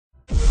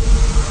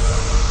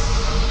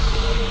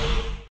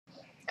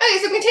Okay,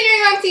 so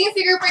continuing on CNC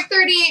Group Break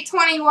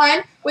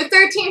 3821 with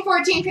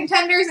 1314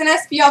 Contenders and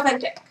SB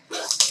Authentic.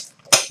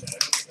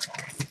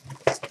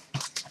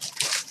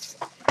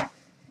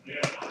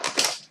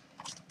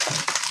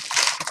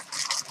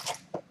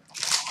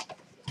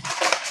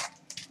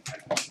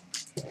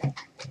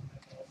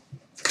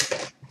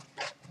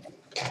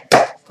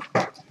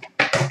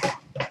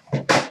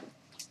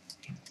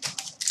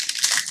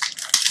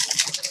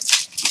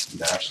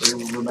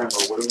 Actually, remember,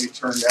 what did we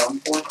turn down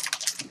for?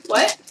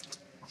 What?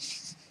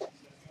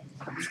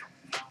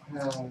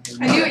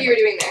 I knew what you were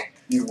doing there.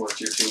 You worked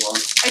here too long.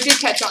 I did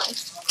catch on.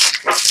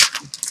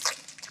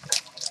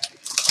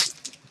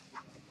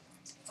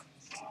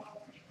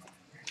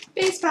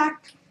 Base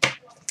pack.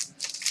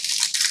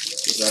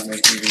 Does that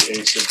make you the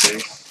ace of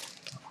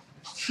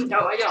base? No,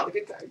 I get all the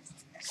good cards.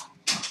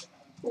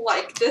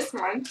 Like this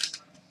one.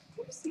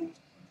 Oopsie.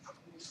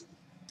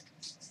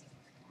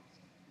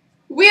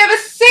 We have a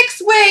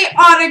 6-way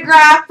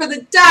autograph for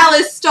the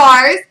Dallas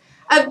Stars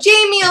of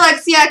Jamie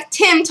Alexiak,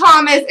 Tim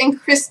Thomas,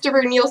 and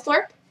Christopher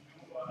Nielsdorf.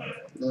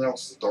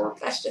 Nielsdorf.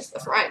 That's just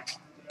the front.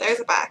 There's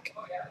the back.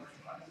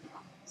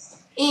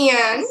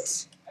 And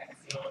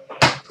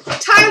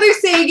Tyler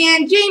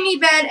Sagan, Jamie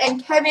Benn,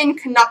 and Kevin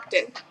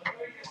Connaughton.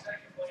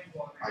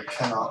 I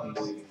cannot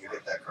believe you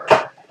get that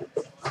card.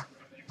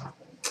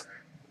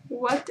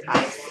 What did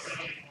I say?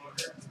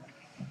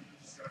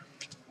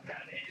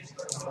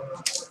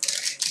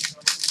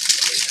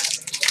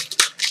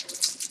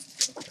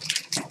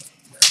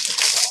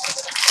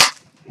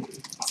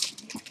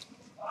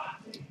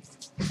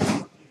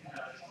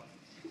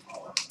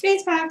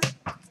 Base pack.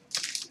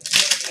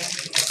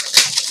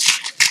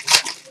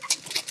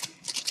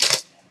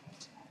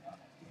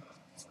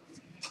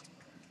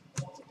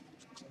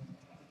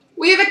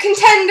 We have a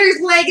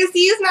Contenders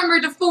Legacies,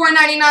 numbered to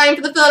 499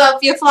 for the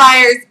Philadelphia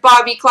Flyers,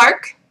 Bobby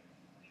Clark.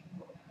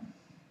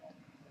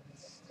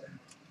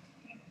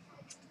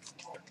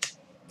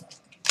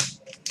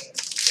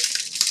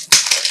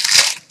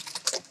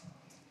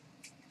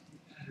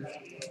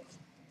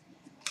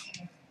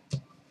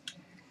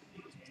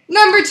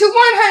 Number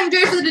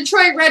 2/100 for the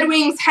Detroit Red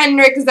Wings,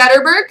 Henrik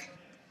Zetterberg.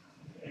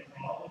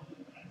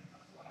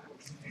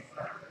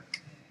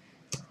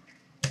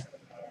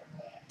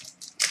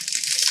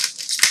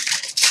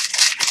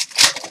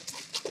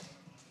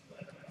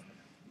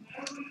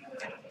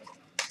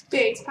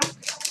 Base pack.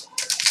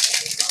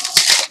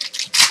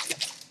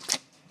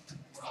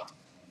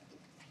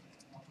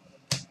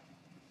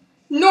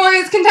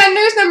 Norris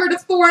Contenders, number to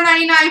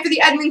 499 for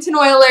the Edmonton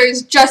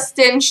Oilers,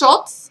 Justin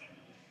Schultz.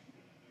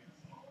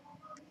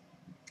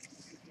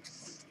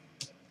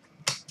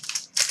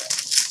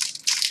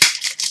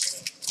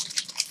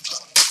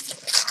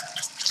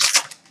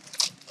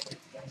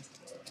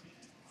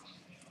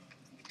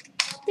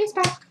 Base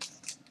pack.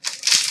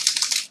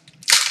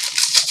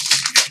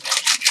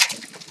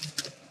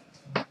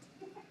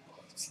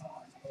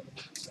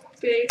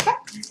 Base pack.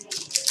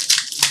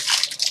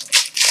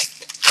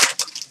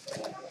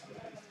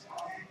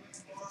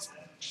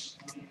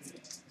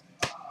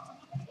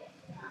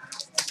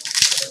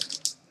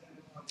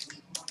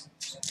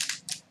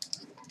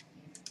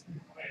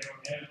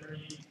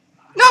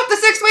 Nope, the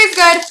 6-way's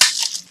good.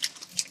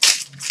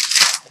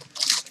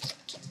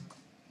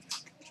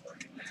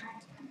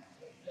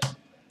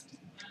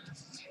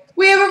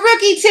 We have a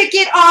rookie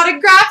ticket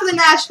autograph for the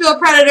Nashville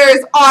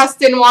Predators,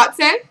 Austin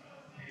Watson.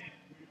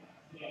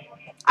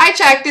 I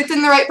checked, it's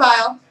in the right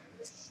pile.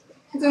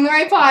 It's in the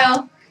right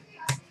pile.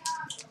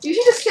 You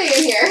should just stay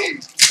in here.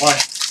 Why?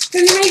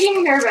 Because you're making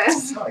me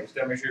nervous. No, I just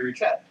gotta make sure you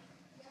recheck.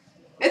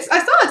 I saw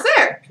it's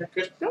there. Okay,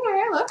 good. Don't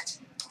worry, I looked.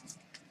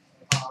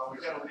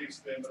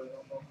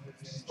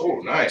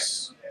 Oh,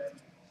 nice.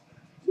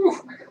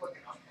 Whew.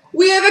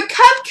 We have a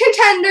Cup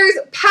Contenders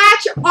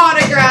patch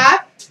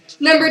autograph,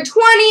 number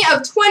 20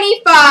 of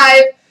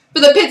 25 for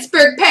the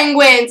Pittsburgh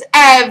Penguins,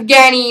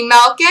 Evgeny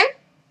Malkin.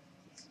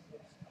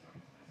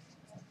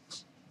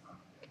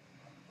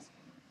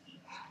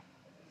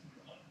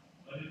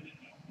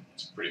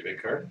 It's a pretty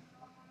big card.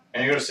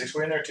 And you got a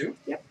 6-way in there too?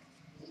 Yep.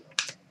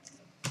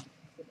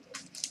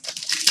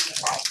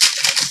 Wow.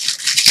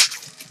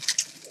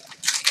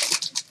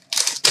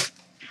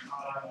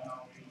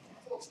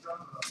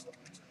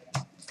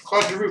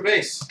 Claude Giroux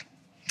base.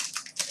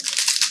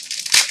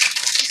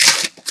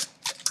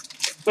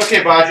 It's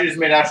okay, Bob. You just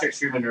made Ashley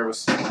extremely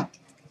nervous.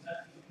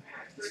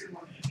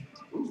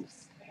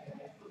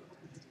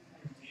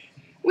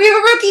 We have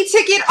a rookie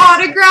ticket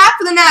autograph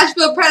for the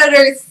Nashville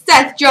Predators,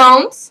 Seth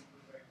Jones.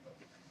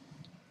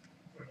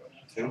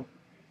 Two.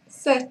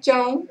 Seth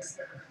Jones.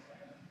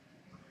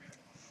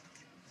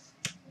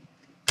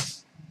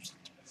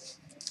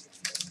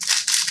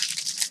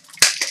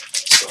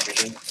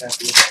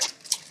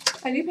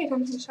 I do pay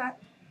attention to chat.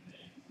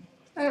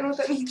 I don't know what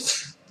that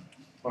means.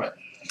 What?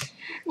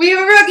 We have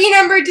a rookie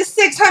number to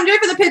 600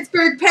 for the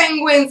Pittsburgh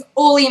Penguins,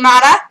 Oli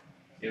Mata.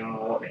 You don't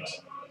know what that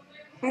means.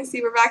 I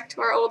see we're back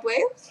to our old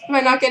ways. Am I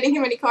not getting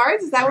him any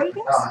cards? Is that what it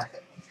is?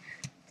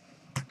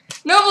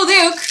 Noble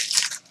Duke.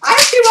 I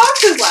have 2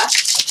 boxes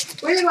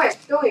left. Where are you going?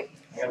 Don't leave.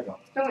 I gotta go.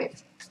 Don't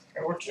leave.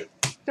 I work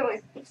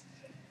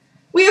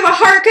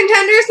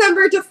Contenders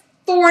number to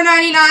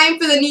 499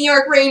 for the New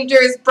York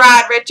Rangers,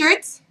 Brad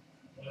Richards.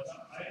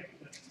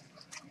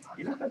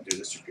 You're not going to do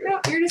this. You're good.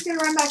 No, you're just going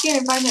to run back in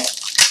and find it.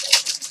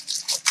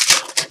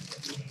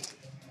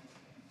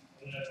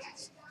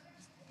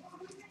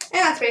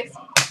 And that's base.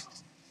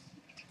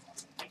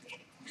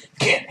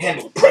 Can't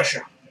handle the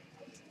pressure.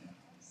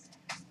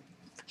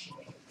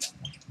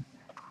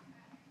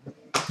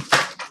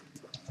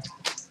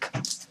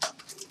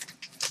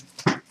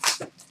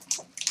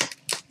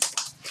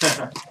 So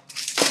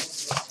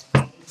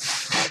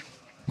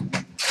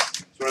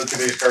what are the two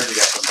biggest cards you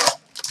got so far?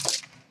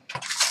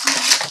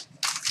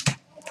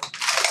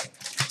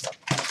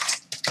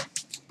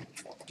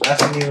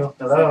 Asking you.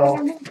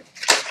 Hello.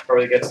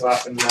 Probably gets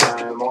off in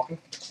Malkin.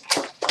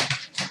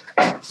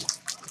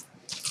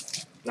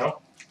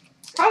 No?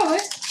 Probably. Well,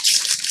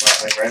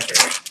 thanks for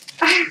answering.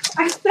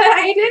 I said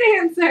I did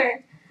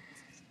answer.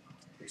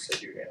 You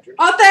said you answered.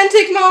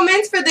 Authentic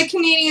moments for the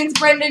Canadians,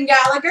 Brendan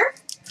Gallagher.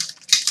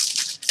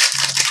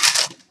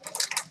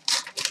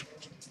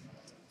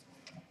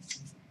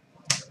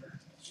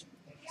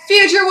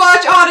 Future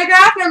Watch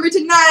autograph number to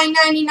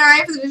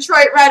 999 for the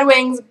Detroit Red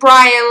Wings,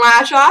 Brian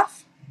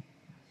Lashoff.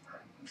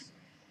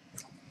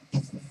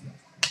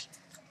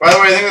 By the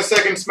way, I think the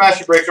second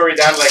Smasher break's already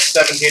down to like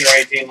 17 or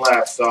 18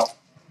 left, so.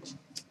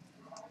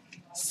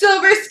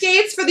 Silver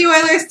skates for the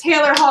Oilers,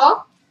 Taylor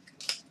Hall.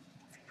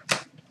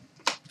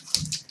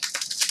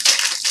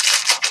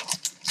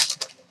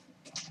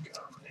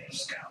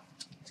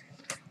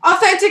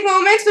 Authentic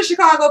moments for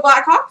Chicago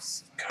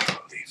Blackhawks. Go,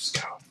 Leafs,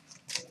 go.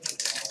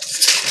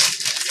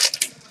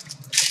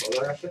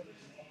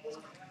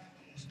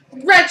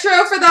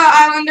 Retro for the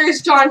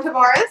Islanders, John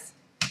Tavares.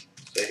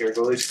 So here,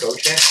 go Leafs, go,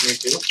 chance. Me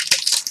too.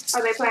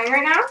 Are they playing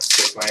right now?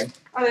 They're playing.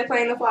 Are they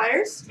playing the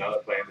Flyers? No,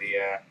 they're playing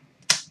the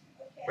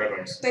Red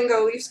Wings. Then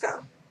go Leafs,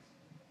 go.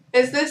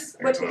 Is this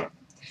what team?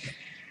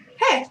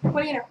 Hey,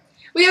 what do you know?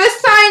 We have a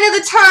sign of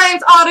the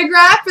times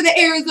autograph for the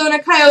Arizona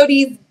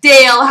Coyotes,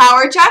 Dale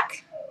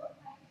Hawerchuk.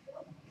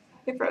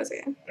 It froze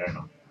again. I don't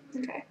know.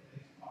 Okay.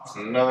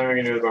 Nothing we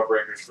can do about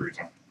breakers for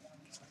return.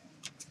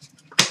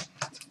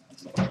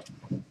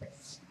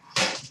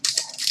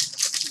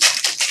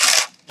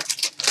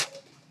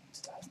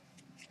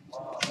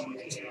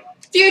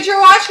 Future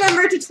Watch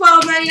number to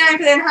 1299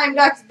 for the Anaheim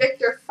Ducks,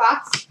 Victor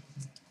Fox.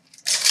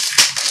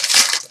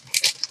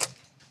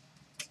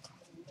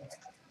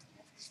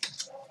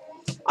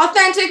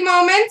 Authentic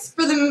moments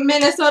for the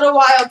Minnesota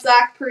Wild,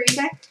 Zach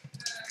Parise.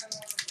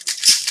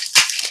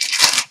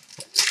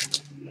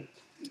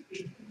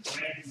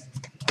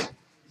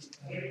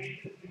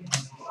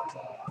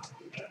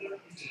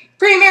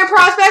 Premier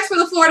prospects for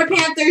the Florida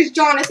Panthers,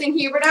 Jonathan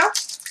Huberdeau.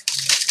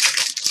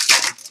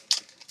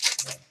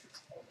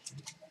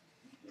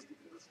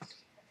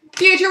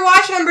 Future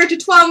Watch number to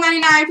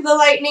 1299 for the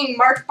Lightning,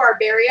 Mark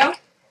Barberio.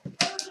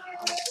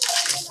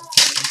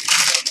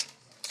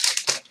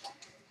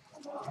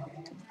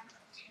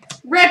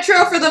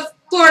 Retro for the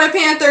Florida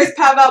Panthers,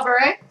 Pavel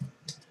Bure.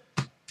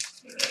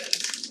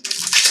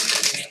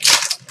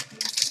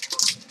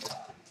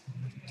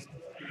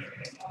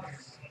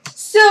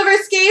 Silver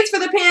skates for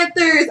the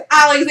Panthers,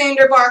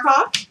 Alexander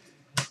Barkov.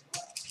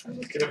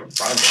 Let's get him a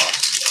prime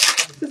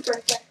box. It's his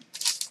birthday.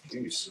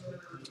 Jeez.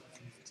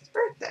 It's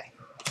birthday.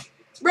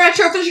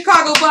 Retro for the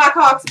Chicago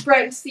Blackhawks,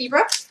 Brent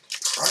Seabrook.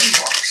 Prime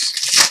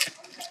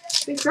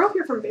box. They drove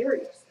here from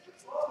Barriers.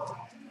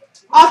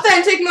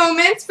 Authentic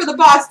moments for the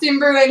Boston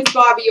Bruins,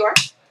 Bobby Orr.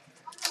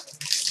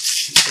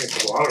 You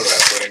take a lot of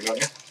that pudding, don't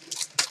you?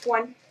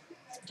 One.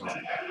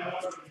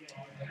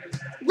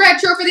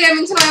 Retro for the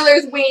Edmonton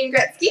Oilers, Wayne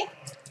Gretzky.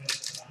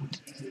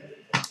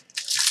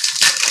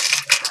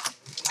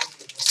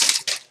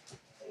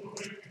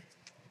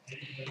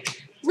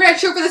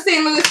 Retro for the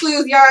St. Louis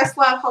Blues,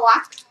 Yaroslav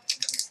Halak.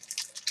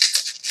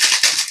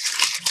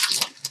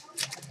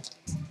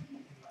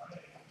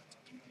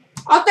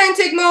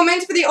 Authentic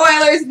moments for the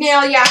Oilers,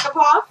 Nail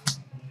Yakupov.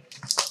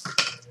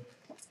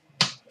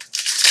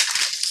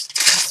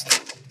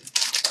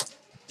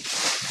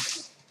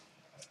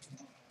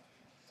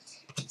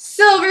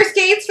 Silver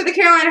skates for the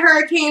Carolina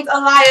Hurricanes,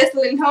 Elias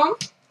Lindholm.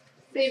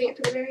 Saving it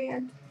to the very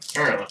end.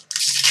 Apparently.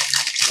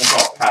 We'll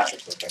call it patch or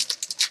something.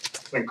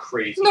 It's been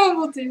crazy. No,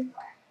 we'll do.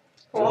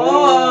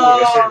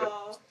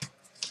 Oh.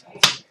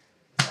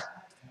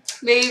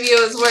 Maybe it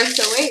was worth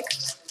the wait.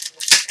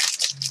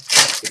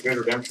 It's a good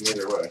redemption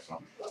either way,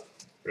 so.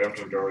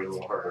 Redemption's always a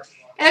little harder.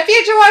 And a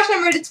future watch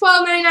number to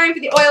 1299 for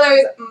the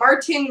Oilers,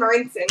 Martin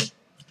Marincin.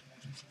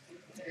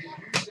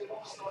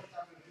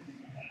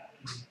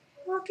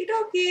 Okie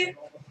dokie.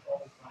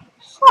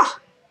 Huh.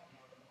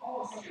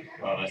 Oh,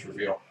 nice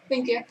reveal.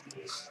 Thank you.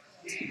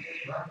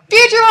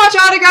 Future watch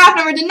autograph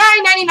number to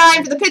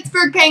 999 for the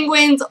Pittsburgh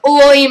Penguins,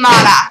 Oli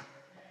Mata.